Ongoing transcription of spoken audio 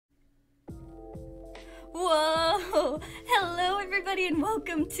Hello everybody and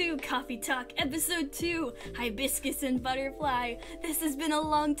welcome to Coffee Talk episode 2, Hibiscus and Butterfly. This has been a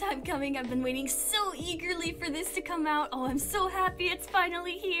long time coming. I've been waiting so eagerly for this to come out. Oh, I'm so happy it's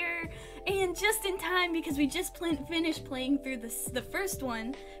finally here. And just in time because we just finished playing through the first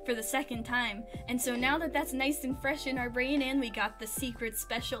one for the second time. And so now that that's nice and fresh in our brain and we got the secret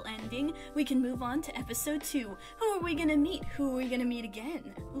special ending, we can move on to episode 2. Who are we gonna meet? Who are we gonna meet again?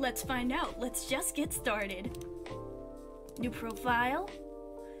 Let's find out. Let's just get started. New profile.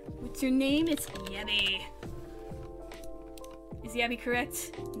 What's your name? It's Yabby. Is Yabby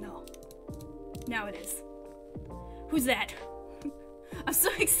correct? No. Now it is. Who's that? I'm so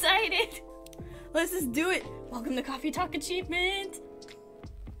excited! Let's just do it! Welcome to Coffee Talk Achievement!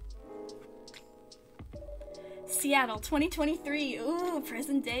 Seattle, 2023. Ooh,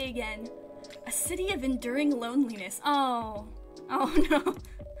 present day again. A city of enduring loneliness. Oh no.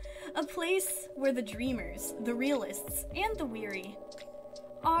 A place where the dreamers, the realists, and the weary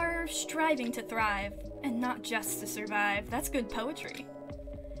are striving to thrive, and not just to survive. That's good poetry.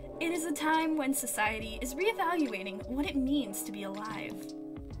 It is a time when society is reevaluating what it means to be alive.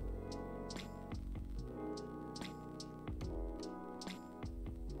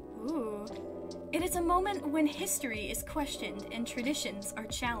 Ooh. It is a moment when history is questioned and traditions are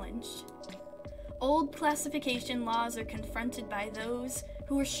challenged. Old classification laws are confronted by those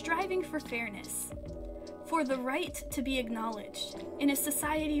who are striving for fairness, for the right to be acknowledged in a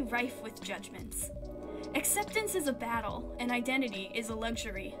society rife with judgments. Acceptance is a battle, and identity is a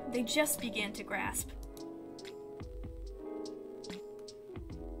luxury they just began to grasp.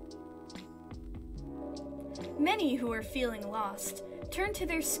 Many who are feeling lost turn to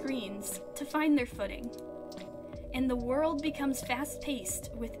their screens to find their footing, and the world becomes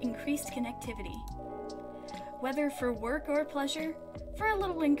fast-paced with increased connectivity. Whether for work or pleasure, for a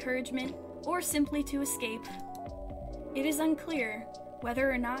little encouragement, or simply to escape, it is unclear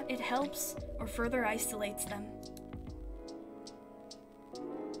whether or not it helps or further isolates them.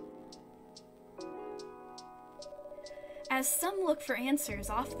 As some look for answers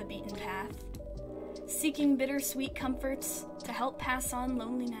off the beaten path, seeking bittersweet comforts to help pass on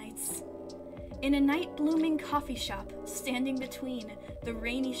lonely nights, in a night-blooming coffee shop standing between the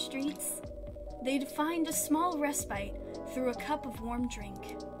rainy streets, they'd find a small respite through a cup of warm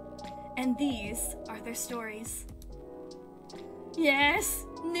drink. And these are their stories. Yes,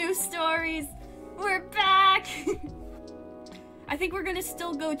 new stories. We're back. I think we're gonna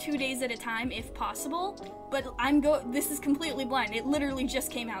still go 2 days at a time if possible, but this is completely blind. It literally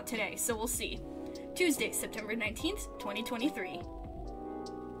just came out today, so we'll see. Tuesday, September 19th, 2023.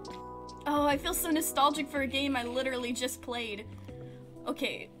 Oh, I feel so nostalgic for a game I literally just played.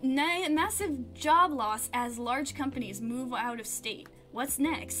 Okay, massive job loss as large companies move out of state. What's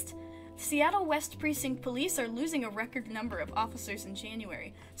next? Seattle West Precinct Police are losing a record number of officers in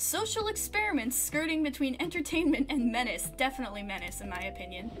January. Social experiments skirting between entertainment and menace. Definitely menace, in my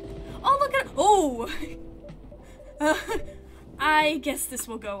opinion. Oh, look at— oh! I guess this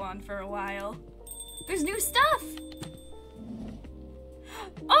will go on for a while. There's new stuff!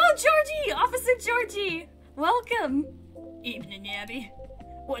 Oh, Georgie! Officer Georgie! Welcome! Evening, Yabby.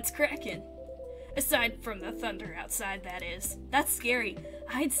 What's crackin'? Aside from the thunder outside, that is. That's scary.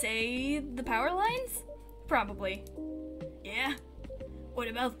 I'd say the power lines? Probably. Yeah? What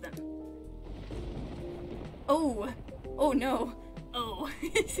about them? Oh no. Oh,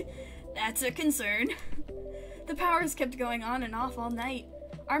 that's a concern. The powers kept going on and off all night.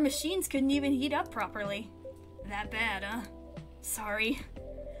 Our machines couldn't even heat up properly. That bad, huh? Sorry.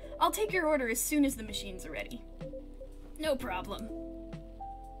 I'll take your order as soon as the machines are ready. No problem.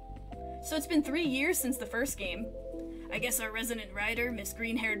 So it's been 3 years since the first game. I guess our resident rider, Miss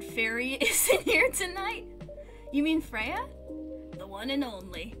Green-Haired Fairy, isn't here tonight? You mean Freya? The one and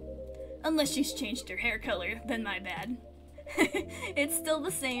only. Unless she's changed her hair color, then my bad. It's still the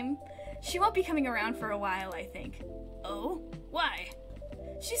same. She won't be coming around for a while, I think. Oh? Why?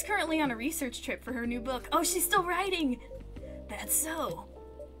 She's currently on a research trip for her new book. Oh, she's still writing! That's so.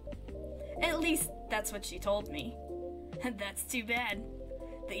 At least, that's what she told me. That's too bad.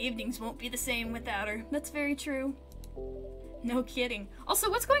 The evenings won't be the same without her. That's very true. No kidding. Also,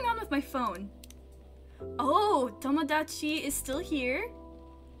 what's going on with my phone? Oh, Tomodachi is still here.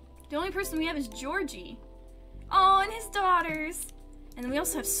 The only person we have is Georgie. Oh, and his daughters. And then we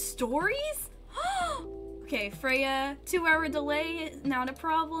also have stories? Okay, Freya, 2-hour delay, not a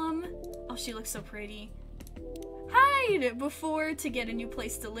problem. Oh, she looks so pretty. Hide! Before, to get a new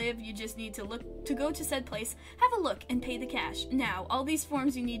place to live, you just need to go to said place, have a look, and pay the cash. Now, all these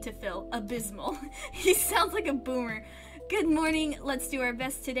forms you need to fill. Abysmal. He sounds like a boomer. Good morning, let's do our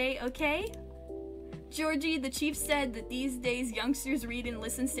best today, okay? Georgie, the chief said that these days youngsters read and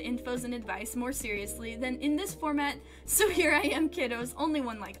listens to infos and advice more seriously than in this format, so here I am, kiddos. Only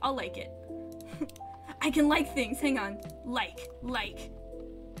one like. I'll like it. I can like things. Hang on. Like.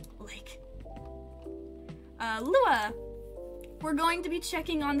 Lua! We're going to be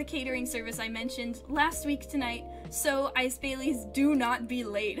checking on the catering service I mentioned last week tonight, so Ice Bailey's do not be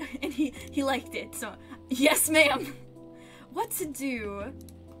late. And he liked it, so yes ma'am! What to do?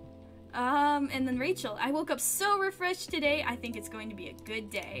 And then Rachel, I woke up so refreshed today, I think it's going to be a good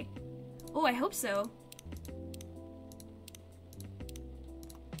day. Oh, I hope so.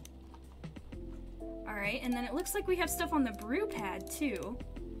 Alright, and then it looks like we have stuff on the brew pad, too.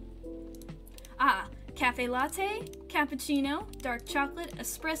 Ah, cafe latte, cappuccino, dark chocolate,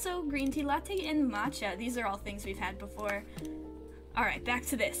 espresso, green tea latte, and matcha. These are all things we've had before. Alright, back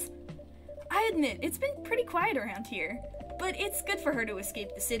to this. I admit, it's been pretty quiet around here, but it's good for her to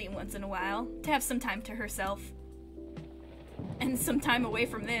escape the city once in a while, to have some time to herself. And some time away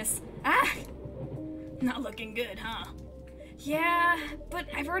from this. Ah! Not looking good, huh? Yeah, but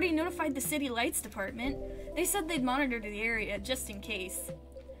I've already notified the city lights department. They said they'd monitor the area just in case.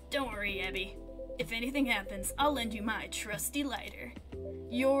 Don't worry, Abby. If anything happens, I'll lend you my trusty lighter.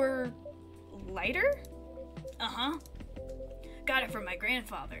 Your lighter? Uh-huh. Got it from my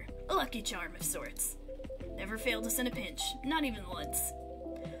grandfather. A lucky charm of sorts. Never failed us in a pinch, not even once.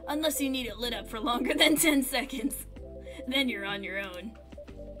 Unless you need it lit up for longer than 10 seconds. Then you're on your own.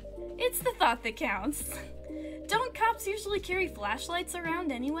 It's the thought that counts. Don't cops usually carry flashlights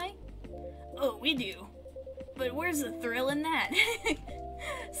around anyway? Oh, we do. But where's the thrill in that?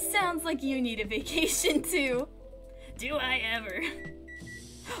 Sounds like you need a vacation too. Do I ever?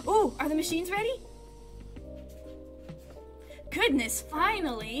 Oh, are the machines ready? Goodness,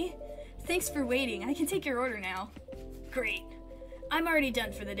 finally! Thanks for waiting. I can take your order now. Great. I'm already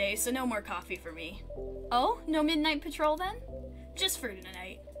done for the day, so no more coffee for me. Oh, no midnight patrol then? Just for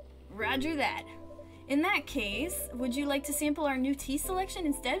tonight. Roger that. In that case, would you like to sample our new tea selection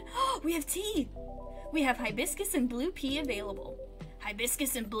instead? Oh, we have tea! We have hibiscus and blue pea available.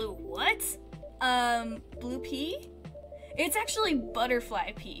 Hibiscus and blue what? Blue pea? It's actually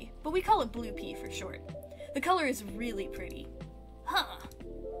butterfly pea, but we call it blue pea for short. The color is really pretty. Huh.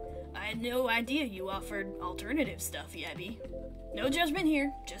 I had no idea you offered alternative stuff, Yabby. No judgment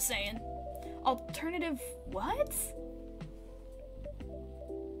here, just saying. Alternative what?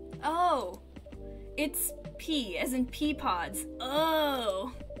 Oh. It's pea, as in pea pods.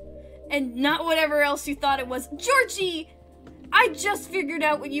 Oh. And not whatever else you thought it was. Georgie! I just figured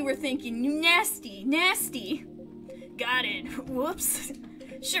out what you were thinking. You nasty, nasty. Got it. Whoops.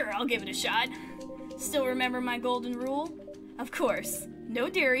 Sure, I'll give it a shot. Still remember my golden rule? Of course. No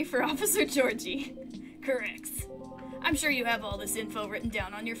dairy for Officer Georgie. Correct. I'm sure you have all this info written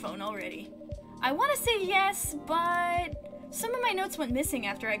down on your phone already. I want to say yes, but some of my notes went missing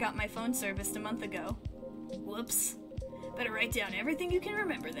after I got my phone serviced a month ago. Whoops. Better write down everything you can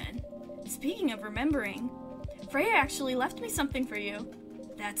remember then. Speaking of remembering, Freya actually left me something for you.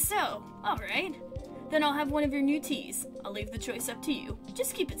 That's so. Alright. Then I'll have one of your new teas. I'll leave the choice up to you.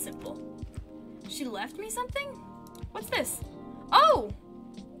 Just keep it simple. She left me something? What's this? Oh!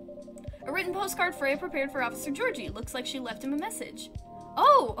 A written postcard Freya prepared for Officer Georgie. Looks like she left him a message.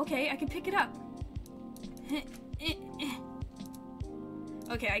 Oh, okay, I can pick it up.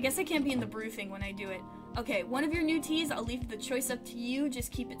 Okay, I guess I can't be in the brew thing when I do it. Okay, one of your new teas, I'll leave the choice up to you.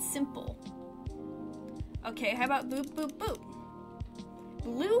 Just keep it simple. Okay, how about boop, boop, boop?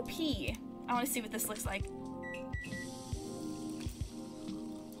 Blue pea. I want to see what this looks like.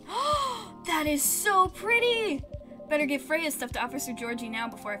 That is so pretty! Better give Freya's stuff to Officer Georgie now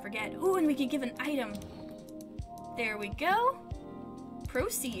before I forget. Ooh, and we can give an item. There we go.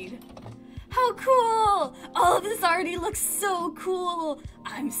 Proceed. How cool! All of this already looks so cool.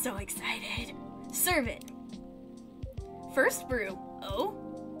 I'm so excited. Serve it. First brew. Oh?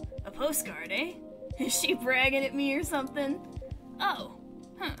 A postcard, eh? Is she bragging at me or something? Oh.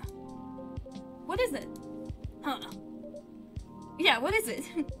 Huh. What is it? Huh. Yeah, what is it?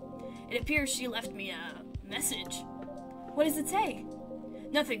 It appears she left me a message. What does it say?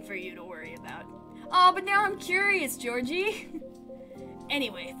 Nothing for you to worry about. Oh, but now I'm curious, Georgie.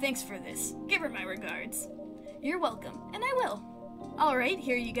 Anyway, thanks for this. Give her my regards. You're welcome, and I will. Alright,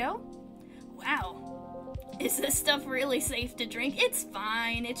 here you go. Wow. Is this stuff really safe to drink? It's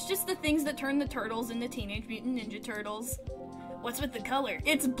fine. It's just the things that turn the turtles into Teenage Mutant Ninja Turtles. What's with the color?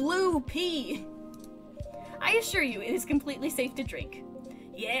 It's blue pea. I assure you, it is completely safe to drink.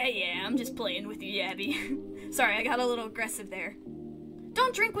 Yeah, I'm just playing with you, Yabby. Sorry, I got a little aggressive there.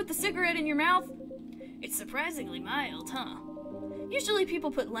 Don't drink with the cigarette in your mouth. It's surprisingly mild, huh? Usually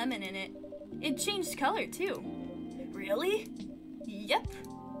people put lemon in it. It changed color, too. Really? Yep.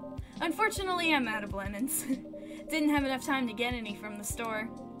 Unfortunately, I'm out of lemons. Didn't have enough time to get any from the store.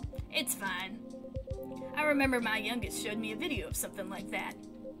 It's fine. I remember my youngest showed me a video of something like that.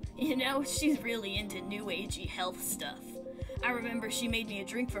 You know, she's really into new agey health stuff. I remember she made me a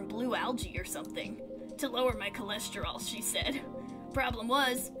drink from blue algae or something. To lower my cholesterol, she said. Problem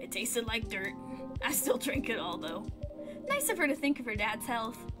was, it tasted like dirt. I still drink it all, though. Nice of her to think of her dad's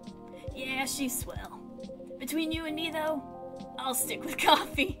health. Yeah, she's swell. Between you and me, though, I'll stick with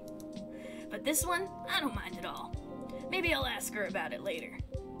coffee. But this one, I don't mind at all. Maybe I'll ask her about it later.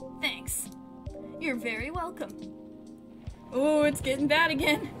 Thanks. You're very welcome. Oh, it's getting bad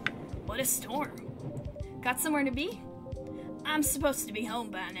again. What a storm. Got somewhere to be? I'm supposed to be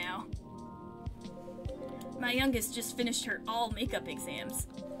home by now. My youngest just finished her all makeup exams.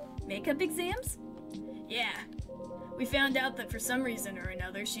 Makeup exams? Yeah. We found out that for some reason or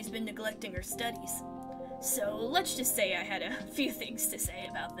another she's been neglecting her studies. So let's just say I had a few things to say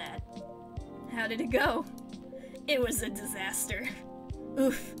about that. How did it go? It was a disaster.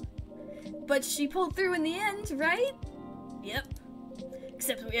 Oof. But she pulled through in the end, right? Yep.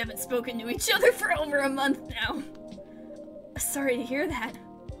 Except we haven't spoken to each other for over a month now. Sorry to hear that.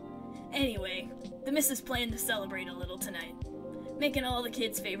 Anyway, the missus planned to celebrate a little tonight. Making all the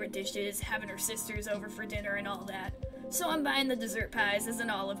kids' favorite dishes, having her sisters over for dinner and all that. So I'm buying the dessert pies as an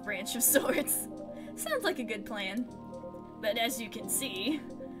olive branch of sorts. Sounds like a good plan. But as you can see,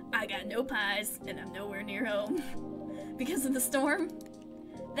 I got no pies and I'm nowhere near home. Because of the storm?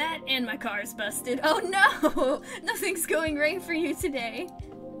 That and my car's busted. Oh no! Nothing's going right for you today.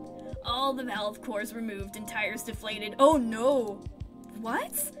 All the valve cores removed and tires deflated. Oh no!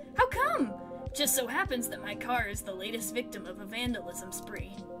 What? How come? Just so happens that my car is the latest victim of a vandalism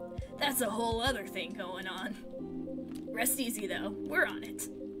spree. That's a whole other thing going on. Rest easy though, we're on it.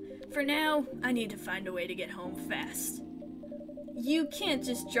 For now, I need to find a way to get home fast. You can't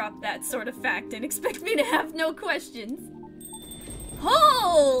just drop that sort of fact and expect me to have no questions.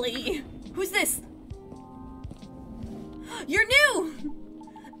 Holy! Who's this? You're new!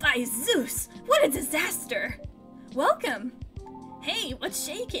 By Zeus, what a disaster! Welcome! Hey, what's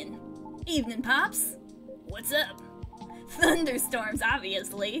shaking? Evening, Pops. What's up? Thunderstorms,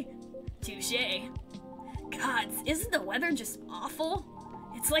 obviously. Touché. Gods, isn't the weather just awful?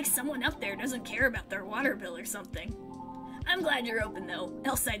 It's like someone up there doesn't care about their water bill or something. I'm glad you're open though,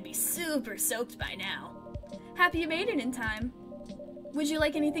 else I'd be super soaked by now. Happy you made it in time. Would you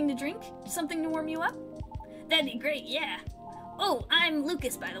like anything to drink? Something to warm you up? That'd be great, yeah. Oh, I'm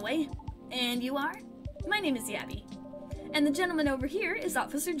Lucas, by the way. And you are? My name is Yabby. And the gentleman over here is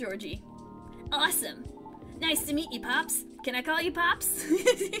Officer Georgie. Awesome. Nice to meet you, Pops. Can I call you Pops?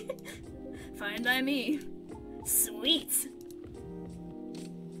 Fine by me. Sweet.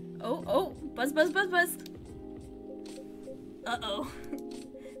 Oh, buzz, buzz, buzz, buzz. Uh-oh.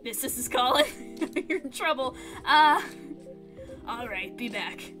 Missus is calling. You're in trouble. Alright, be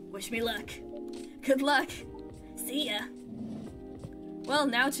back. Wish me luck. Good luck. See ya. Well,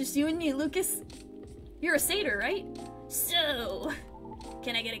 now it's just you and me, Lucas. You're a satyr, right? So,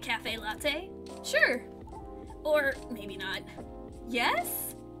 can I get a cafe latte? Sure. Or maybe not.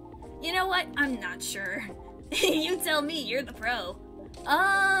 Yes? You know what? I'm not sure. You tell me, you're the pro.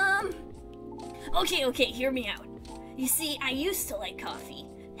 Okay, hear me out. You see, I used to like coffee.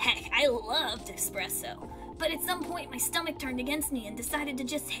 Heck, I loved espresso. But at some point, my stomach turned against me and decided to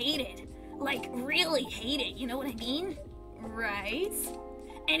just hate it. Like, really hate it, you know what I mean? Right.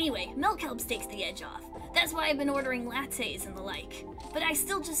 Anyway, milk helps takes the edge off. That's why I've been ordering lattes and the like. But I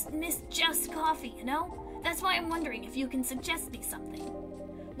still just miss just coffee, you know? That's why I'm wondering if you can suggest me something.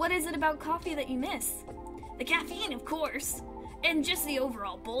 What is it about coffee that you miss? The caffeine, of course. And just the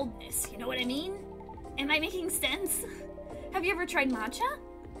overall boldness, you know what I mean? Am I making sense? Have you ever tried matcha?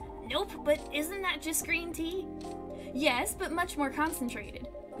 Nope, but isn't that just green tea? Yes, but much more concentrated.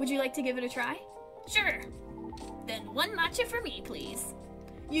 Would you like to give it a try? Sure. Then one matcha for me, please.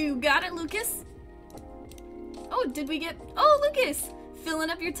 You got it, Lucas? Oh, did we get... Oh, Lucas! Filling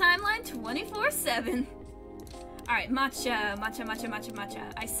up your timeline 24/7. Alright,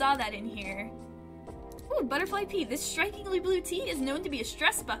 matcha. I saw that in here. Ooh, butterfly pea. This strikingly blue tea is known to be a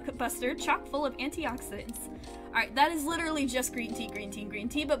stress buster chock full of antioxidants. Alright, that is literally just green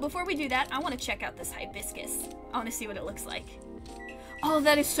tea, but before we do that, I want to check out this hibiscus. I want to see what it looks like. Oh,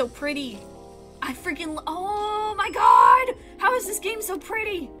 that is so pretty. I freaking... Oh my god! How is this game so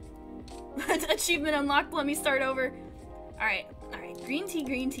pretty? Achievement unlocked, let me start over. Alright. Green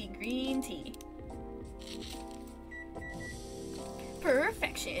tea.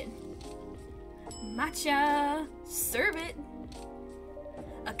 Perfection. Matcha. Serve it.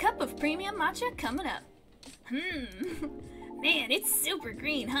 A cup of premium matcha coming up. Man, it's super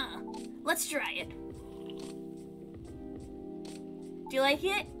green, huh? Let's try it. Do you like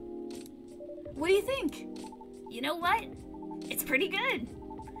it? What do you think? You know what? It's pretty good.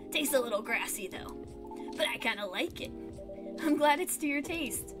 Tastes a little grassy though, but I kinda like it. I'm glad it's to your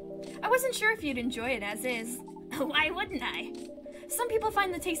taste. I wasn't sure if you'd enjoy it as is. Why wouldn't I? Some people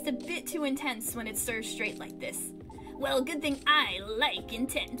find the taste a bit too intense when it's served straight like this. Well, good thing I like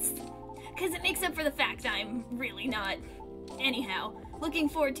intense, cause it makes up for the fact I'm really not. Anyhow, looking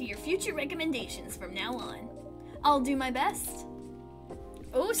forward to your future recommendations from now on. I'll do my best.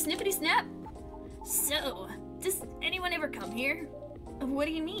 Oh, snippity snap. So, does anyone ever come here? What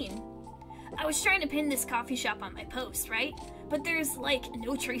do you mean? I was trying to pin this coffee shop on my post, right? But there's, like,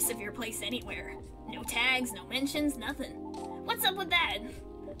 no trace of your place anywhere. No tags, no mentions, nothing. What's up with that?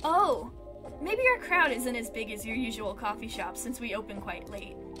 Oh, maybe our crowd isn't as big as your usual coffee shop since we open quite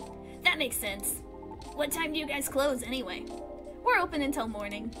late. That makes sense. What time do you guys close, anyway? We're open until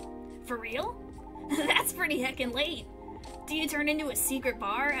morning. For real? That's pretty heckin' late. Do you turn into a secret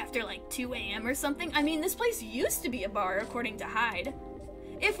bar after like 2 a.m. or something? I mean, this place used to be a bar, according to Hyde.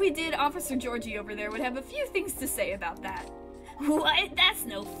 If we did, Officer Georgie over there would have a few things to say about that. What? That's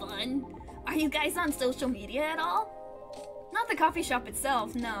no fun. Are you guys on social media at all? Not the coffee shop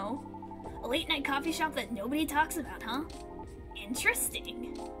itself, no. A late-night coffee shop that nobody talks about, huh?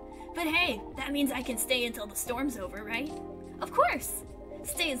 Interesting. But hey, that means I can stay until the storm's over, right? Of course.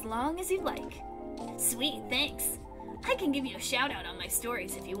 Stay as long as you'd like. Sweet, thanks. I can give you a shout-out on my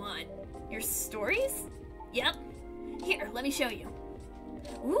stories if you want. Your stories? Yep. Here, let me show you.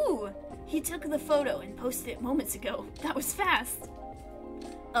 Ooh, he took the photo and posted it moments ago. That was fast.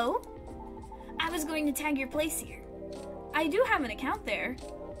 Oh? I was going to tag your place here. I do have an account there,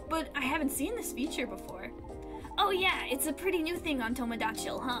 but I haven't seen this feature before. Oh yeah, it's a pretty new thing on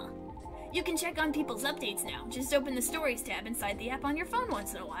Tomodachi, huh? You can check on people's updates now. Just open the Stories tab inside the app on your phone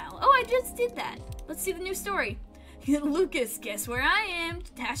once in a while. Oh, I just did that. Let's see the new story. Lucas, guess where I am?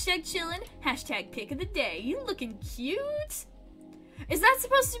 Hashtag chillin', hashtag pick of the day. You looking cute? Is that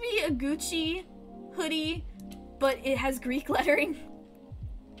supposed to be a Gucci hoodie, but it has Greek lettering?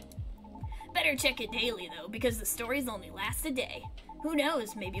 Better check it daily, though, because the stories only last a day. Who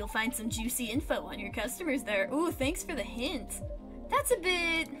knows, maybe you'll find some juicy info on your customers there. Ooh, thanks for the hint. That's a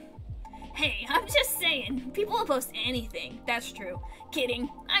bit... Hey, I'm just saying, people will post anything. That's true. Kidding.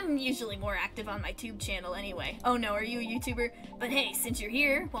 I'm usually more active on my tube channel anyway. Oh no, are you a YouTuber? But hey, since you're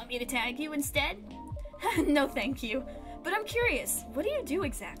here, want me to tag you instead? No thank you. But I'm curious, what do you do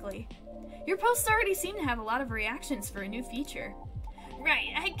exactly? Your posts already seem to have a lot of reactions for a new feature.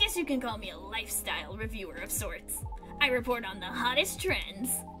 Right, I guess you can call me a lifestyle reviewer of sorts. I report on the hottest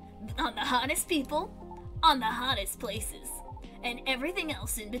trends, on the hottest people, on the hottest places, and everything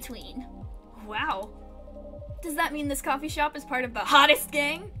else in between. Wow. Does that mean this coffee shop is part of the hottest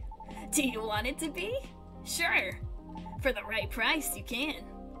gang? Do you want it to be? Sure. For the right price, you can.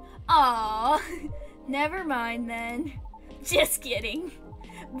 Aww. Never mind then. Just kidding.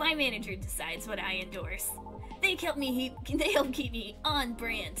 My manager decides what I endorse. They help keep me on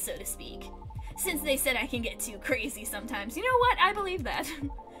brand, so to speak. Since they said I can get too crazy sometimes. You know what? I believe that.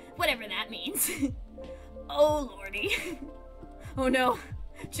 Whatever that means. Oh, lordy. Oh no.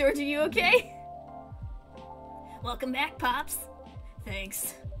 George, are you okay? Welcome back, Pops.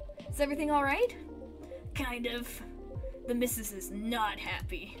 Thanks. Is everything alright? Kind of. The missus is not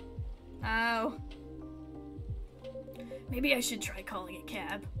happy. Oh. Maybe I should try calling a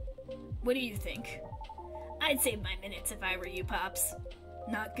cab. What do you think? I'd save my minutes if I were you, Pops.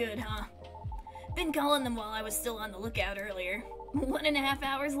 Not good, huh? Been calling them while I was still on the lookout earlier. 1.5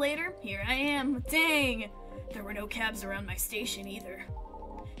 hours later, here I am. Dang! There were no cabs around my station either.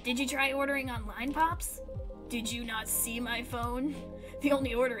 Did you try ordering online, Pops? Did you not see my phone? The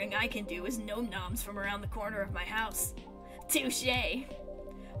only ordering I can do is nom-noms from around the corner of my house. Touché.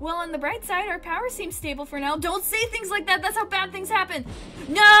 Well, on the bright side, our power seems stable for now. Don't say things like that, that's how bad things happen.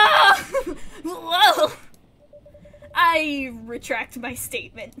 No! Whoa! I retract my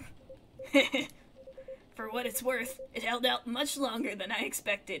statement. For what it's worth, it held out much longer than I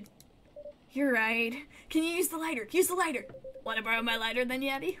expected. You're right. Can you use the lighter? Use the lighter! Want to borrow my lighter then,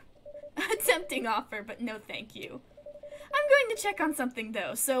 Yabby? A tempting offer, but no thank you. I'm going to check on something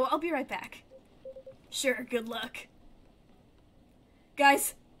though, so I'll be right back. Sure, good luck.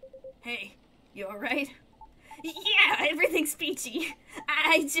 Guys, hey, you alright? Yeah, everything's peachy.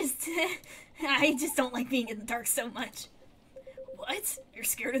 I just don't like being in the dark so much. What? You're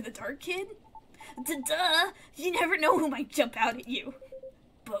scared of the dark, kid? Duh! You never know who might jump out at you.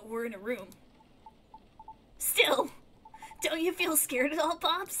 But we're in a room. Still, Don't you feel scared at all,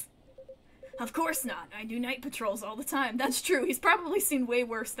 Pops? Of course not. I do night patrols all the time. That's true. He's probably seen way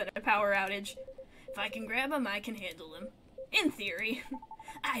worse than a power outage. If I can grab him, I can handle him. In theory.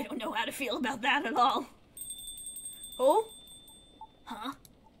 I don't know how to feel about that at all. Oh? Huh?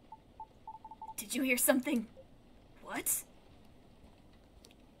 Did you hear something? What?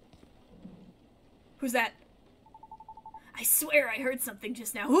 Who's that? I swear I heard something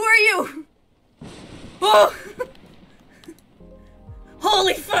just now. Who are you? Oh!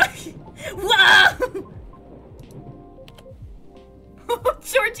 Holy fuck! Wow!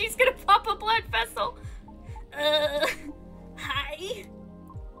 Georgie's gonna pop a blood vessel. Hi?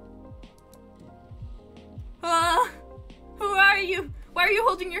 Who are you? Why are you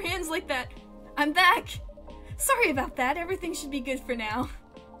holding your hands like that? I'm back. Sorry about that. Everything should be good for now.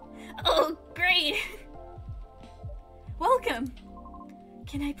 Oh, great. Welcome.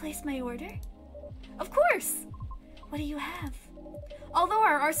 Can I place my order? Of course. What do you have? Although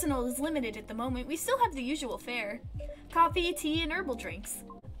our arsenal is limited at the moment, we still have the usual fare. Coffee, tea, and herbal drinks.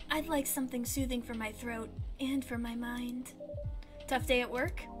 I'd like something soothing for my throat and for my mind. Tough day at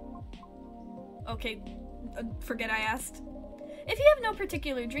work? Okay, forget I asked. If you have no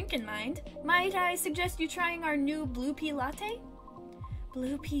particular drink in mind, might I suggest you trying our new blue pea latte?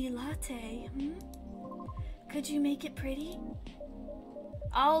 Blue pea latte, Could you make it pretty?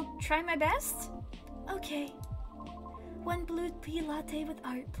 I'll try my best. Okay. One blue pea latte with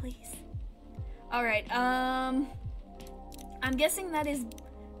art, please. Alright, I'm guessing that is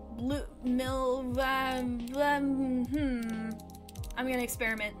blue I'm gonna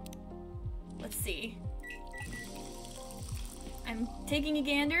experiment. Let's see. I'm taking a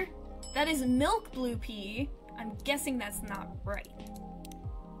gander. That is milk blue pea. I'm guessing that's not right.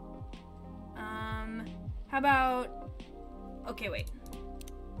 How about... Okay, wait.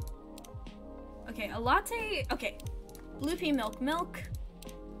 Okay, a latte... Okay. Blue pea milk.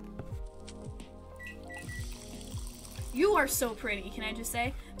 You are so pretty, can I just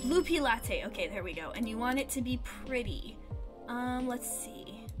say? Blue pea latte. Okay, there we go. And you want it to be pretty. Let's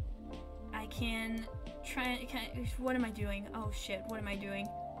see. I can try... What am I doing? Oh, shit. What am I doing?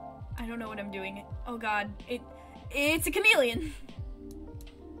 I don't know what I'm doing. Oh, God. It's a chameleon.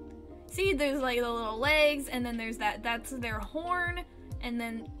 See, there's like the little legs, and then there's that's their horn, and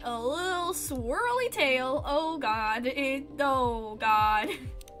then a little swirly tail. Oh god, oh god.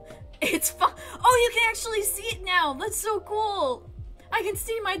 It's fun. Oh, you can actually see it now. That's so cool. I can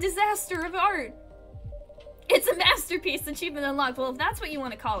see my disaster of art. It's a masterpiece, achievement unlocked. Well, if that's what you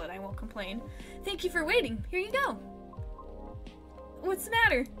want to call it, I won't complain. Thank you for waiting. Here you go. What's the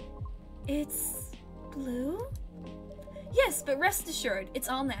matter? It's blue? Yes, but rest assured, it's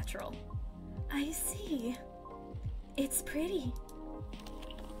all natural. I see. It's pretty.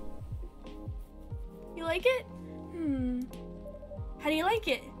 You like it? How do you like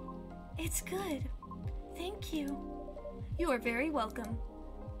it? It's good. Thank you. You are very welcome.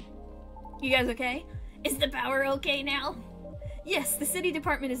 You guys okay? Is the power okay now? Yes, the city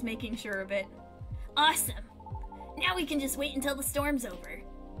department is making sure of it. Awesome. Now we can just wait until the storm's over.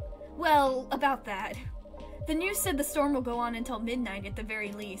 Well, about that. The news said the storm will go on until midnight at the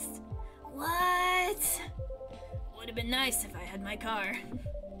very least. What? Would have been nice if I had my car.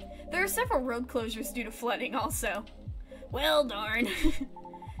 There are several road closures due to flooding also. Well, darn.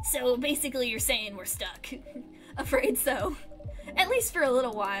 So basically you're saying we're stuck. Afraid so. At least for a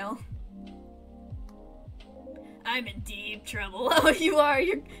little while. I'm in deep trouble. Oh, you are.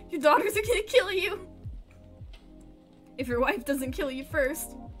 Your daughters are gonna kill you. If your wife doesn't kill you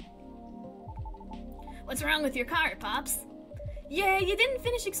first. What's wrong with your car, Pops? Yeah, you didn't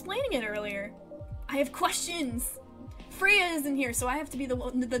finish explaining it earlier. I have questions. Freya isn't here, so I have to be the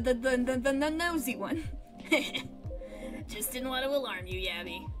nosy one. Just didn't want to alarm you,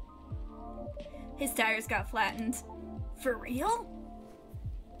 Yabby. His tires got flattened. For real?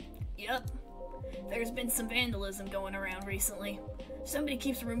 Yup. There's been some vandalism going around recently. Somebody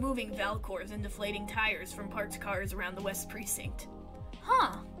keeps removing Valcors and deflating tires from parked cars around the West Precinct.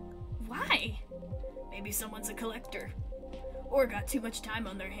 Huh. Why? Maybe someone's a collector. Or got too much time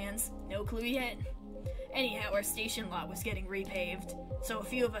on their hands. No clue yet. Anyhow, our station lot was getting repaved, so a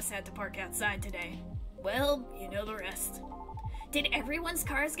few of us had to park outside today. Well, you know the rest. Did everyone's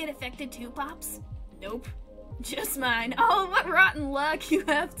cars get affected too, Pops? Nope. Just mine. Oh, what rotten luck you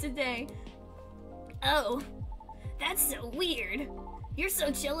have today. Oh, that's so weird. You're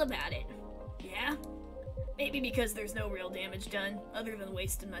so chill about it. Yeah? Maybe because there's no real damage done, other than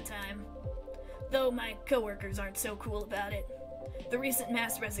wasting my time. Though my coworkers aren't so cool about it. The recent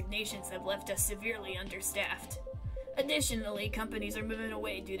mass resignations have left us severely understaffed. Additionally, companies are moving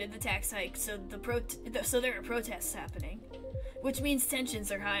away due to the tax hike, so there are protests happening. Which means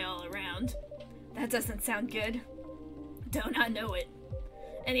tensions are high all around. That doesn't sound good. Don't I know it.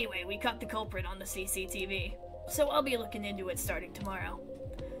 Anyway, we caught the culprit on the CCTV, so I'll be looking into it starting tomorrow.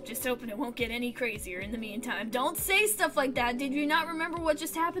 Just hoping it won't get any crazier in the meantime. Don't say stuff like that! Did you not remember what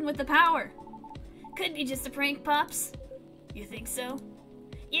just happened with the power? Could be just a prank, Pops. You think so?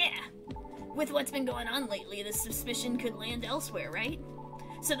 Yeah. With what's been going on lately, the suspicion could land elsewhere, right?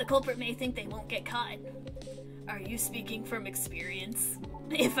 So the culprit may think they won't get caught. Are you speaking from experience?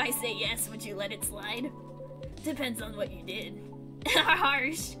 If I say yes, would you let it slide? Depends on what you did.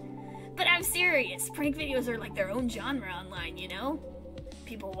 Harsh. But I'm serious. Prank videos are like their own genre online, you know?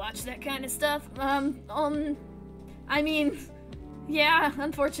 People watch that kind of stuff. I mean, yeah,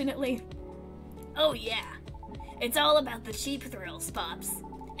 unfortunately. Oh yeah. It's all about the cheap thrills, Pops.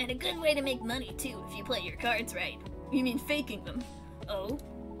 And a good way to make money, too, if you play your cards right. You mean faking them? Oh?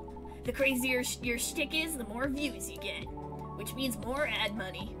 The crazier your shtick is, the more views you get. Which means more ad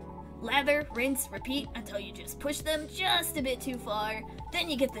money. Lather, rinse, repeat until you just push them just a bit too far.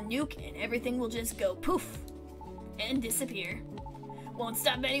 Then you get the nuke and everything will just go poof. And disappear. Won't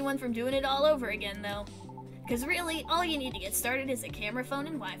stop anyone from doing it all over again, though. Because really, all you need to get started is a camera phone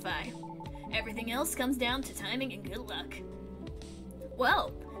and Wi-Fi. Everything else comes down to timing and good luck.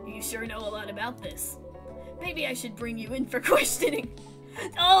 Well, you sure know a lot about this. Maybe I should bring you in for questioning.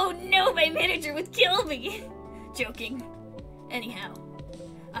 Oh no, my manager would kill me! Joking. Anyhow,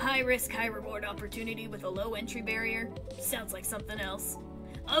 a high-risk, high-reward opportunity with a low entry barrier sounds like something else.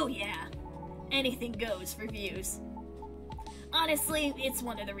 Oh yeah, anything goes for views. Honestly, it's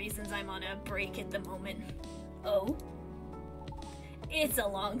one of the reasons I'm on a break at the moment. Oh? It's a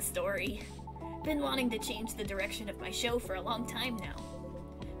long story. Been wanting to change the direction of my show for a long time now.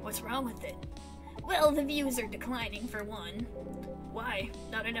 What's wrong with it? Well, the views are declining for one. Why?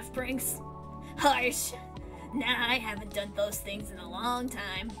 Not enough pranks? Harsh. Nah, I haven't done those things in a long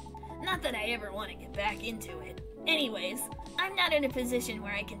time. Not that I ever want to get back into it. Anyways, I'm not in a position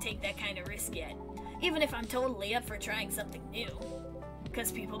where I can take that kind of risk yet, even if I'm totally up for trying something new.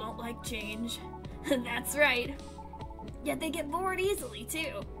 Because people don't like change. That's right. Yet they get bored easily,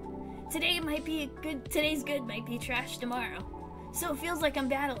 too. Today's good might be trash tomorrow. So it feels like I'm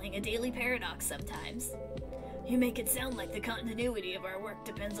battling a daily paradox sometimes. You make it sound like the continuity of our work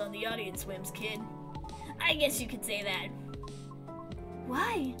depends on the audience whims, kid. I guess you could say that.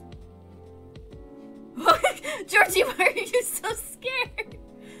 Why? Georgie, why are you so scared?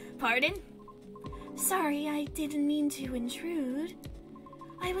 Pardon? Sorry, I didn't mean to intrude.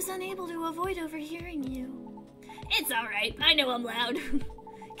 I was unable to avoid overhearing you. It's alright, I know I'm loud.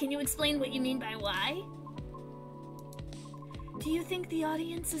 Can you explain what you mean by why? Do you think the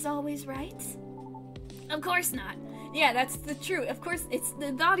audience is always right? Of course not. Yeah, that's the truth. Of course,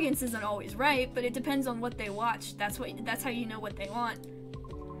 the audience isn't always right, but it depends on what they watch. That's how you know what they want.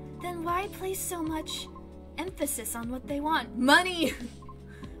 Then why place so much emphasis on what they want? Money!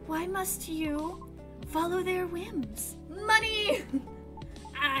 Why must you follow their whims? Money!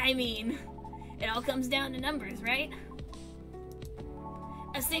 I mean, it all comes down to numbers, right?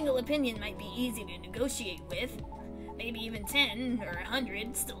 A single opinion might be easy to negotiate with. Maybe even 10 or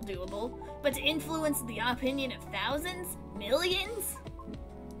 100, still doable. But to influence the opinion of thousands? Millions?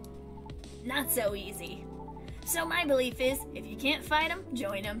 Not so easy. So my belief is, if you can't fight them,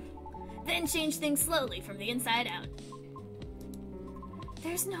 join them. Then change things slowly from the inside out.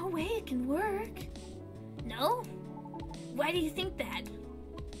 There's no way it can work. No? Why do you think that?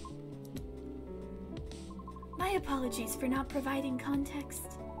 My apologies for not providing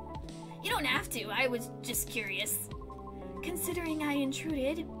context. You don't have to, I was just curious. Considering I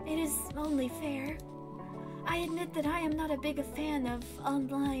intruded, it is only fair. I admit that I am not a big fan of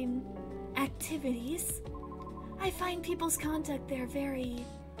online activities. I find people's conduct there very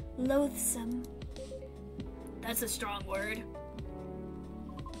loathsome. That's a strong word.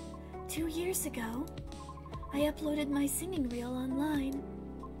 2 years ago, I uploaded my singing reel online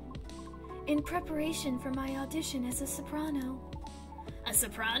in preparation for my audition as a soprano. A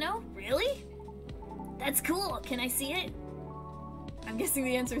soprano? Really? That's cool. Can I see it? I'm guessing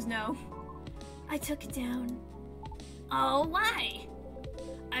the answer is no. I took it down. Oh, why?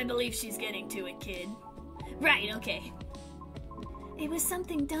 I believe she's getting to it, kid. Right, okay. It was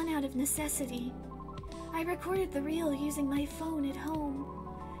something done out of necessity. I recorded the reel using my phone at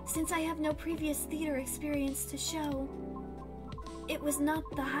home, since I have no previous theater experience to show. It was not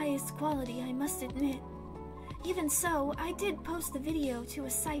the highest quality, I must admit. Even so, I did post the video to a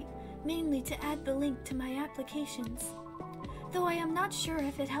site mainly to add the link to my applications. Though I am not sure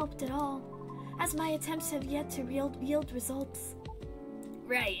if it helped at all. as my attempts have yet to yield results.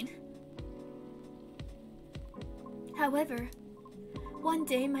 Right. However, one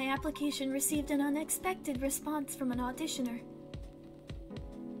day my application received an unexpected response from an auditioner.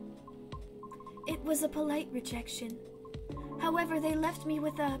 It was a polite rejection. However, they left me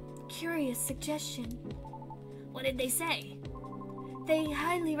with a curious suggestion. What did they say? They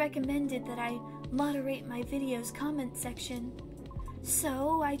highly recommended that I moderate my video's comment section.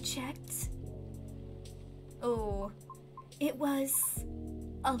 So I checked. Oh, it was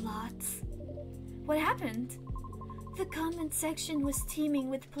a lot. What happened? The comment section was teeming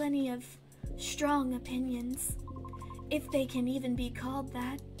with plenty of strong opinions, if they can even be called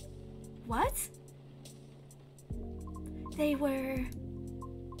that. What? They were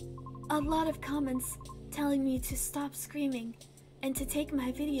a lot of comments telling me to stop screaming and to take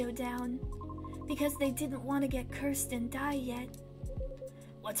my video down because they didn't want to get cursed and die yet.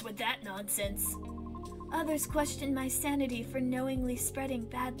 What's with that nonsense? Others questioned my sanity for knowingly spreading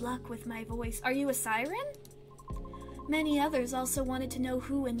bad luck with my voice. Are you a siren? Many others also wanted to know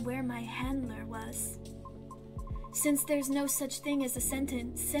who and where my handler was. Since there's no such thing as a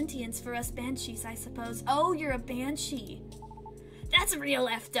sentience for us banshees, I suppose. Oh, you're a banshee. That's real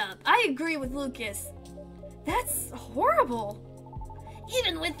effed up. I agree with Lucas. That's horrible.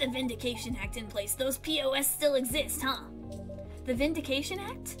 Even with the Vindication Act in place, those POS still exist, huh? The Vindication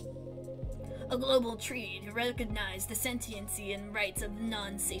Act? A global treaty to recognize the sentiency and rights of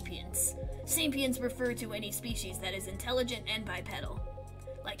non-sapients. Sapients refer to any species that is intelligent and bipedal.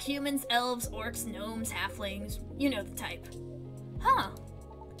 Like humans, elves, orcs, gnomes, halflings, you know the type. Huh.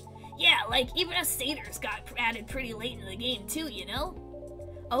 Yeah, like even us satyrs got added pretty late in the game too, you know?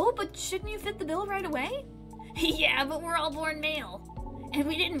 Oh, but shouldn't you fit the bill right away? Yeah, but we're all born male. And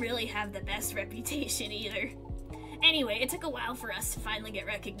we didn't really have the best reputation either. Anyway, it took a while for us to finally get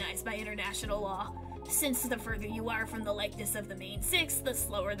recognized by international law. Since the further you are from the likeness of the main six, the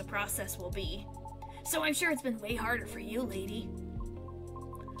slower the process will be. So I'm sure it's been way harder for you, lady.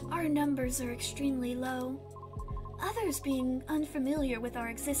 Our numbers are extremely low. Others being unfamiliar with our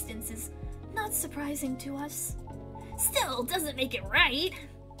existence is not surprising to us. Still, doesn't make it right.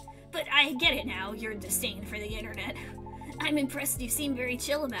 But I get it now, your disdain for the internet. I'm impressed you seem very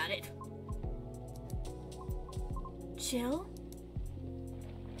chill about it. Chill?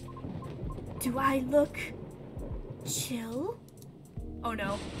 Do I look chill? Oh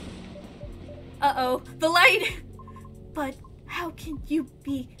no. Uh-oh, the light! But how can you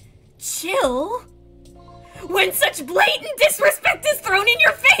be chill when such blatant disrespect is thrown in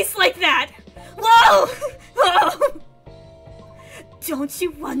your face like that? Whoa! Whoa! Don't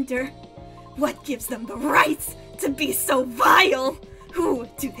you wonder what gives them the right to be so vile? Who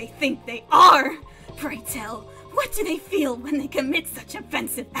do they think they are? Pray tell, what do they feel when they commit such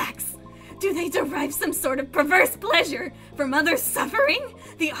offensive acts? Do they derive some sort of perverse pleasure from others' suffering?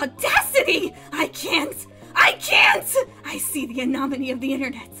 The audacity! I can't! I see the anomaly of the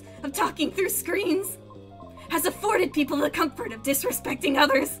internet, of talking through screens, has afforded people the comfort of disrespecting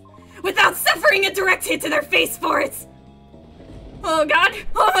others without suffering a direct hit to their face for it. Oh god!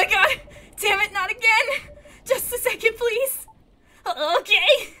 Oh my god! Damn it, not again! Just a second, please.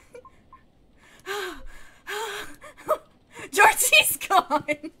 Okay. Georgie's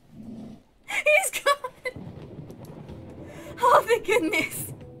gone! He's gone! Oh, thank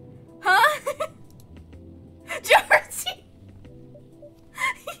goodness. Huh? Georgie!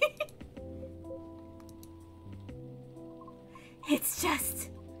 It's just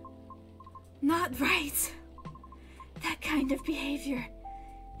not right. That kind of behavior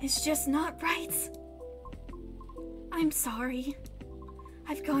is just not right. I'm sorry.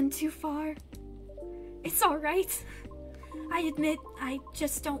 I've gone too far. It's alright. I admit I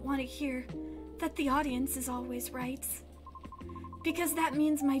just don't want to hear that the audience is always right. Because that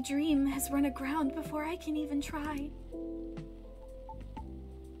means my dream has run aground before I can even try.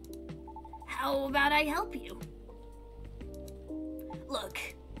 How about I help you? Look,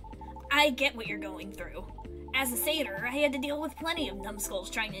 I get what you're going through. As a satyr, I had to deal with plenty of numbskulls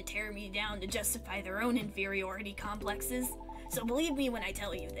trying to tear me down to justify their own inferiority complexes. So believe me when I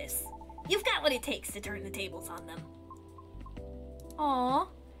tell you this. You've got what it takes to turn the tables on them. Aw,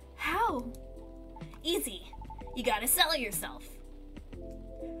 how? Easy. You gotta sell yourself.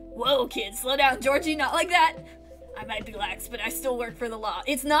 Whoa, kid, slow down, Georgie, not like that. I might be lax, but I still work for the law.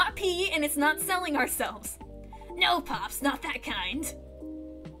 It's not pee, and it's not selling ourselves. No, Pops, not that kind.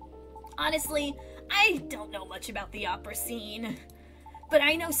 Honestly, I don't know much about the opera scene. But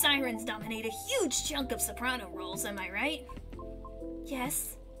I know sirens dominate a huge chunk of soprano roles, am I right?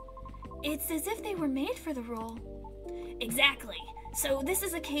 Yes. It's as if they were made for the role. Exactly. So this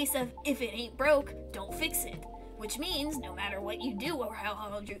is a case of if it ain't broke, don't fix it. Which means no matter what you do or how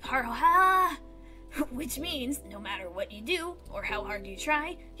hard you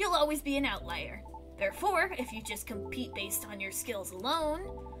try, you'll always be an outlier. Therefore, if you just compete based on your skills alone,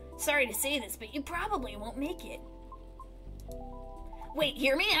 sorry to say this, but you probably won't make it. Wait,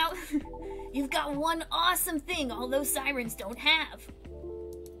 hear me out. You've got one awesome thing all those sirens don't have.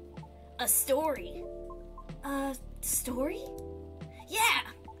 A story. A story? Yeah!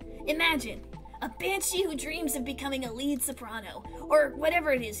 Imagine, a banshee who dreams of becoming a lead soprano, or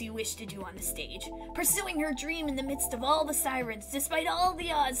whatever it is you wish to do on the stage, pursuing her dream in the midst of all the sirens, despite all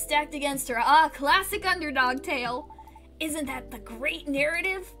the odds stacked against her. Ah, classic underdog tale. Isn't that the great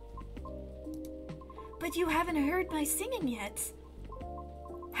narrative? But you haven't heard my singing yet.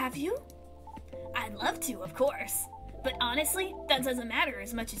 Have you? I'd love to, of course. But honestly, that doesn't matter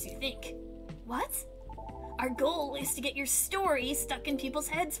as much as you think. What? Our goal is to get your story stuck in people's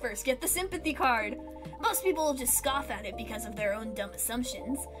heads first, get the sympathy card. Most people will just scoff at it because of their own dumb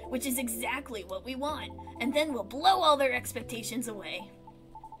assumptions, which is exactly what we want, and then we'll blow all their expectations away.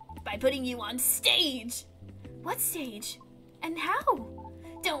 By putting you on stage! What stage? And how?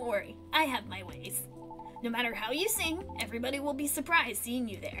 Don't worry, I have my ways. No matter how you sing, everybody will be surprised seeing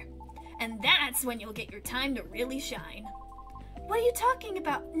you there. And that's when you'll get your time to really shine. What are you talking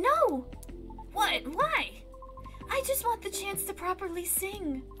about? No! What? Why? I just want the chance to properly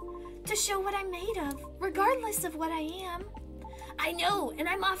sing. To show what I'm made of, regardless of what I am. I know, and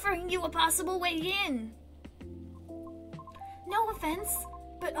I'm offering you a possible way in. No offense,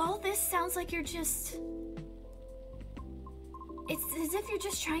 but all this sounds like you're just... It's as if you're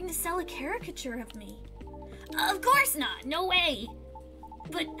just trying to sell a caricature of me. Of course not, no way.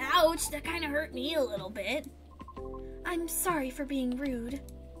 But ouch, that kind of hurt me a little bit. I'm sorry for being rude,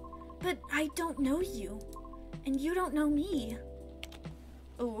 but I don't know you, and you don't know me.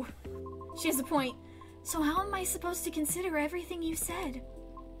 Oh, she has a point. So how am I supposed to consider everything you said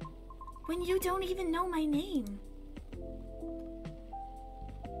when you don't even know my name?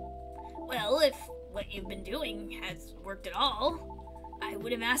 Well, if what you've been doing has worked at all, I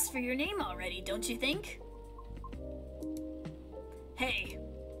would have asked for your name already, don't you think? Hey,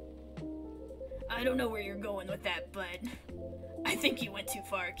 I don't know where you're going with that, but I think you went too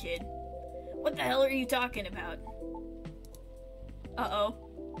far, kid. What the hell are you talking about? Uh-oh.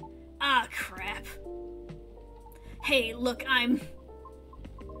 Ah, crap. Hey, look,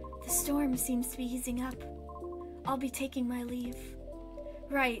 The storm seems to be easing up. I'll be taking my leave.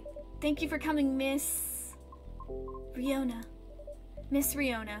 Right. Thank you for coming, Miss... Riona. Miss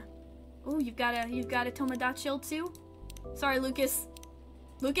Riona. Ooh, you've got a Tomodachi too? Sorry, Lucas.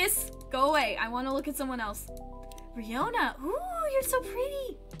 Lucas, go away. I want to look at someone else. Riona, ooh, you're so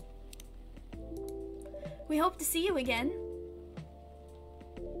pretty. We hope to see you again.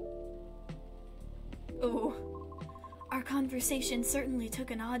 Ooh. Our conversation certainly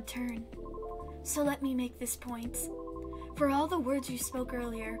took an odd turn. So let me make this point. For all the words you spoke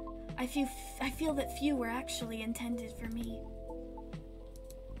earlier, I feel that few were actually intended for me.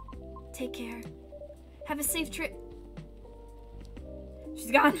 Take care. Have a safe trip. She's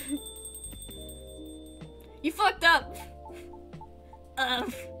gone. You fucked up.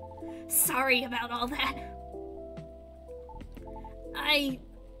 Sorry about all that. I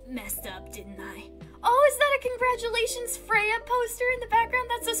messed up, didn't I? Oh, is that a congratulations Freya poster in the background?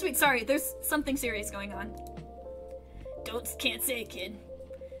 That's so sweet. Sorry, there's something serious going on. Can't say, kid.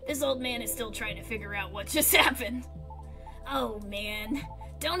 This old man is still trying to figure out what just happened. Oh, man.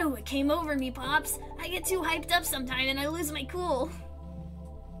 Don't know what came over me, Pops. I get too hyped up sometime and I lose my cool.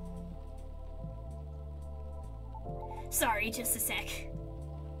 Sorry, just a sec.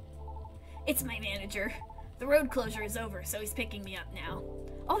 It's my manager. The road closure is over, so he's picking me up now.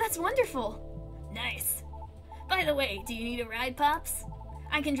 Oh, that's wonderful. Nice. By the way, do you need a ride, Pops?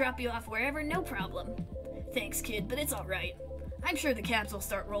 I can drop you off wherever, no problem. Thanks, kid, but it's alright. I'm sure the cabs will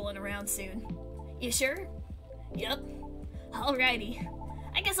start rolling around soon. You sure? Yup. Alrighty.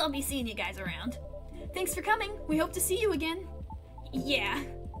 I guess I'll be seeing you guys around. Thanks for coming. We hope to see you again. Yeah.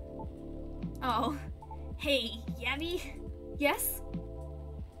 Oh. Hey, Yabby? Yes?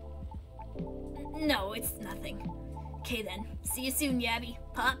 No, it's nothing. Okay then. See you soon, Yabby.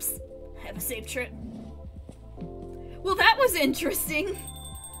 Pops, have a safe trip. Well, that was interesting.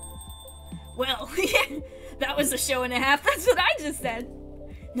 Well, that was a show and a half. That's what I just said.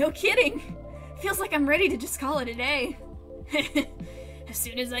 No kidding. Feels like I'm ready to just call it a day. As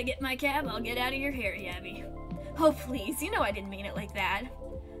soon as I get my cab, I'll get out of your hair, Yabby. Oh, please. You know I didn't mean it like that.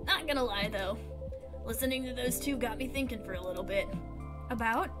 Not gonna lie, though. Listening to those two got me thinking for a little bit.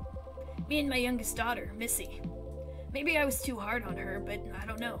 About? Me and my youngest daughter, Missy. Maybe I was too hard on her, but I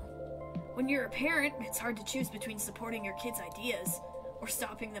don't know. When you're a parent, it's hard to choose between supporting your kids' ideas or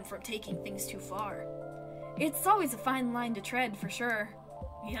stopping them from taking things too far. It's always a fine line to tread, for sure.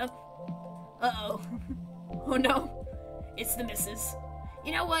 Yep. Uh-oh. Oh no. It's the missus.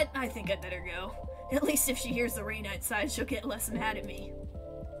 You know what? I think I'd better go. At least if she hears the rain outside, she'll get less mad at me.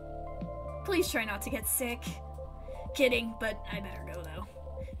 Please try not to get sick. Kidding, but I better go, though.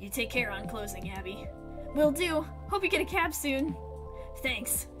 You take care on closing, Abby. Will do. Hope you get a cab soon.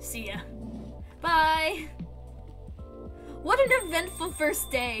 Thanks. See ya. Bye. What an eventful first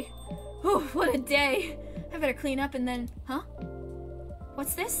day. Whew, what a day. I better clean up and then... Huh?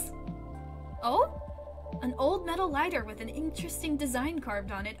 What's this? Oh? An old metal lighter with an interesting design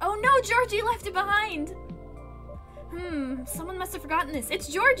carved on it. Oh no, Georgie left it behind! Someone must have forgotten this. It's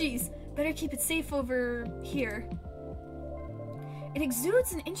Georgie's! Better keep it safe over here. It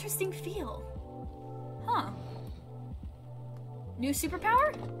exudes an interesting feel. Huh. New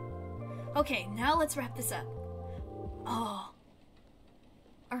superpower? Okay, now let's wrap this up. Oh.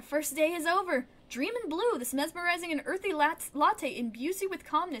 Our first day is over. Dream in blue. This mesmerizing and earthy latte imbues you with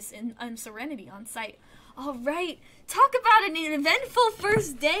calmness and serenity on sight. All right, talk about an eventful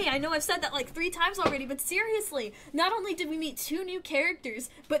first day. I know I've said that like 3 times already, but seriously, not only did we meet 2 new characters,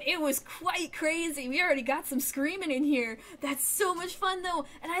 but it was quite crazy. We already got some screaming in here. That's so much fun though,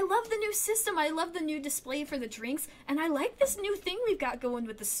 and I love the new system. I love the new display for the drinks, and I like this new thing we've got going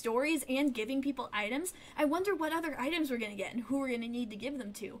with the stories and giving people items. I wonder what other items we're gonna get and who we're gonna need to give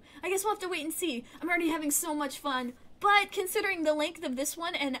them to. I guess we'll have to wait and see. I'm already having so much fun. But considering the length of this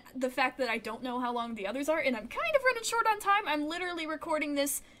one and the fact that I don't know how long the others are, and I'm kind of running short on time, I'm literally recording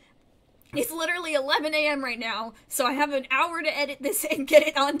this. It's literally 11 a.m. right now, so I have an hour to edit this and get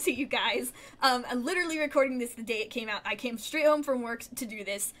it onto you guys. I'm literally recording this the day it came out. I came straight home from work to do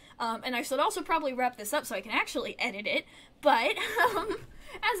this, and I should also probably wrap this up so I can actually edit it. But,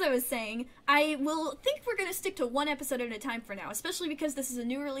 as I was saying, I think we're going to stick to 1 episode at a time for now, especially because this is a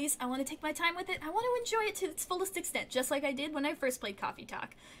new release. I want to take my time with it. I want to enjoy it to its fullest extent, just like I did when I first played Coffee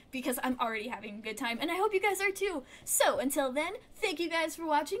Talk, because I'm already having a good time, and I hope you guys are too. So, until then, thank you guys for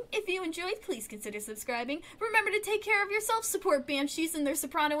watching. If you enjoyed, please consider subscribing. Remember to take care of yourself, support Banshees in their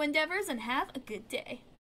soprano endeavors, and have a good day.